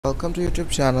welcome to YouTube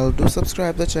channel. Do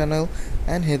subscribe the channel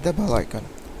and hit the bell icon.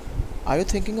 Are you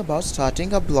thinking about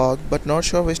starting a blog but not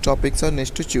sure which topics or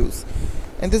niche to choose?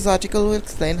 In this article we'll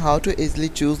explain how to easily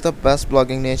choose the best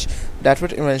blogging niche that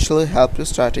would eventually help you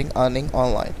starting earning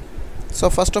online. So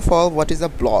first of all, what is a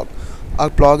blog? A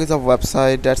blog is a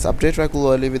website that's updated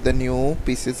regularly with the new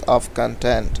pieces of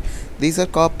content. These are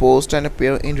called posts and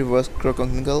appear in reverse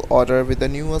chronological order with the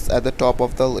newest at the top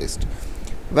of the list.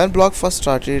 When blogs first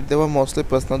started, they were mostly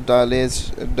personal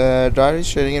diaries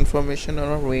sharing information on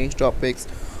a range of topics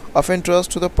of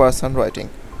interest to the person writing.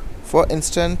 For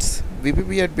instance,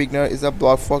 VPB at Beginner is a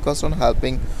blog focused on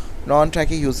helping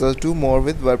non-techie users do more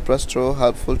with WordPress through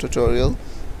helpful tutorials,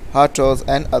 how-tos,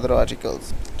 and other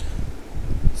articles.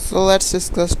 So let's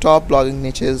discuss top blogging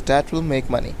niches that will make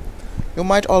money. You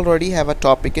might already have a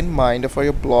topic in mind for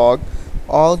your blog.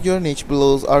 All your niche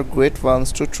blogs are great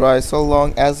ones to try so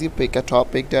long as you pick a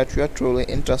topic that you are truly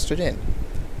interested in.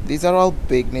 These are all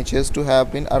big niches to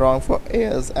have been around for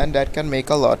years and that can make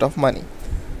a lot of money.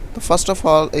 The first of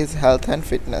all is health and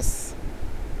fitness.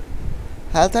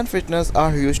 Health and fitness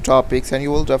are huge topics and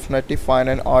you will definitely find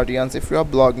an audience if you are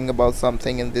blogging about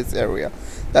something in this area.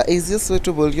 The easiest way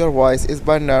to build your voice is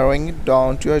by narrowing it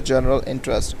down to your general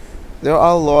interest. There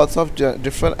are lots of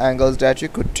different angles that you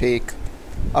could take.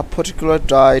 A particular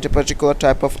diet, a particular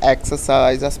type of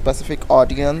exercise, a specific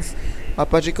audience, a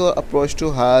particular approach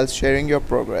to health, sharing your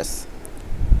progress.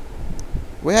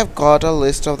 We have got a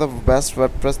list of the best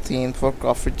WordPress themes for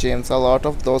CrossFit gyms. A lot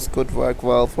of those could work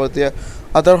well for their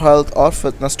other health or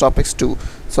fitness topics too.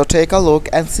 So take a look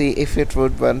and see if it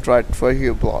would went right for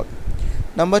your blog.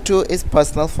 Number 2 is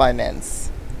personal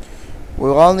finance. We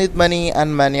all need money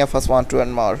and many of us want to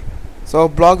earn more. So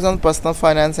blogs on personal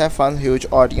finance have found huge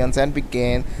audience and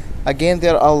again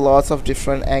there are lots of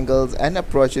different angles and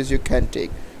approaches you can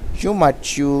take. You might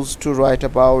choose to write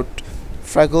about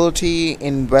frugality,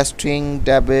 investing,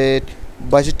 debit,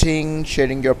 budgeting,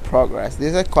 sharing your progress.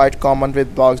 These are quite common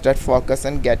with blogs that focus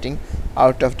on getting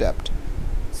out of debt.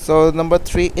 So number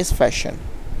 3 is fashion.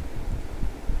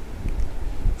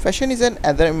 Fashion is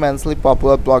another immensely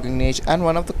popular blogging niche and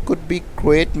one of the could be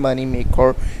great money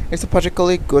maker. It's a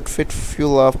particularly good fit if you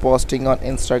love posting on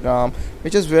Instagram,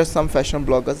 which is where some fashion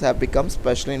bloggers have become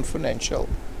especially influential.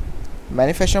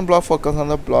 Many fashion blogs focus on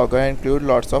the blogger and include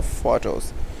lots of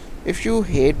photos. If you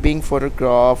hate being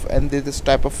photographed and this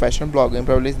type of fashion blogging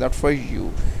probably is not for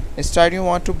you. Instead, you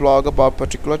want to blog about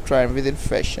particular trend within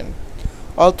fashion.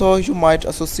 Although you might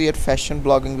associate fashion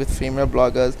blogging with female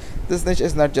bloggers, this niche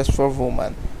is not just for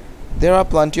women. There are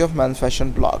plenty of men's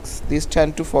fashion blogs. These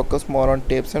tend to focus more on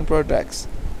tips and products.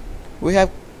 We have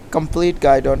complete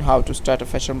guide on how to start a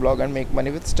fashion blog and make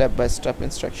money with step-by-step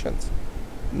instructions.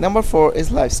 Number 4 is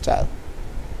lifestyle.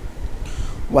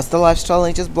 What's the lifestyle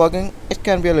niche blogging? It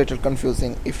can be a little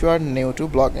confusing if you are new to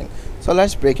blogging. So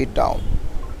let's break it down.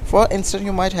 For instance,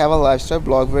 you might have a lifestyle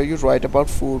blog where you write about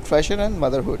food, fashion, and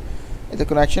motherhood. The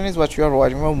connection is what you are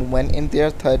writing for women in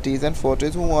their 30s and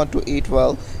 40s who want to eat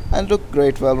well and look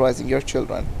great while raising your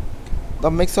children.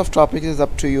 The mix of topics is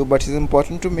up to you, but it is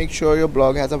important to make sure your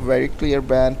blog has a very clear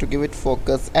brand to give it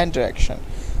focus and direction.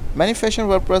 Many fashion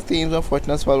WordPress themes or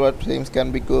fitness WordPress themes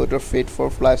can be good or fit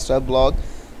for lifestyle blog.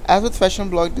 As with fashion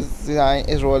blog, design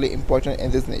is really important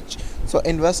in this niche, so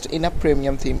invest in a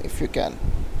premium theme if you can.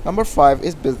 Number 5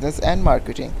 is business and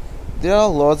marketing. There are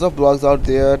lots of blogs out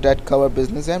there that cover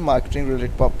business and marketing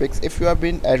related topics. If you have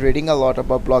been reading a lot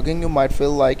about blogging, you might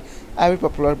feel like every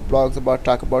popular blogs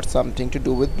talk about something to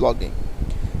do with blogging.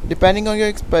 Depending on your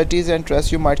expertise and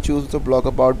interest, you might choose to blog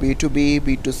about B2B,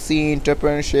 B2C,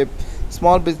 entrepreneurship,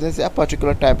 small business, a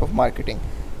particular type of marketing.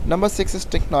 Number 6 is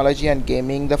technology and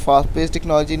gaming. The fast-paced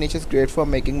technology niche is great for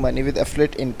making money with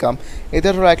affiliate income,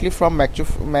 either directly from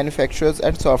manufacturers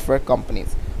and software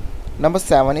companies. Number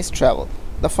 7 is travel.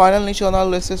 The final niche on our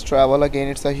list is travel. Again,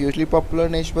 it's a hugely popular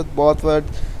niche with both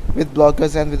with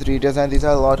bloggers and with readers, and these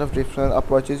are a lot of different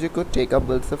approaches you could take up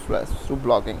build success through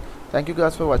blogging. Thank you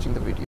guys for watching the video.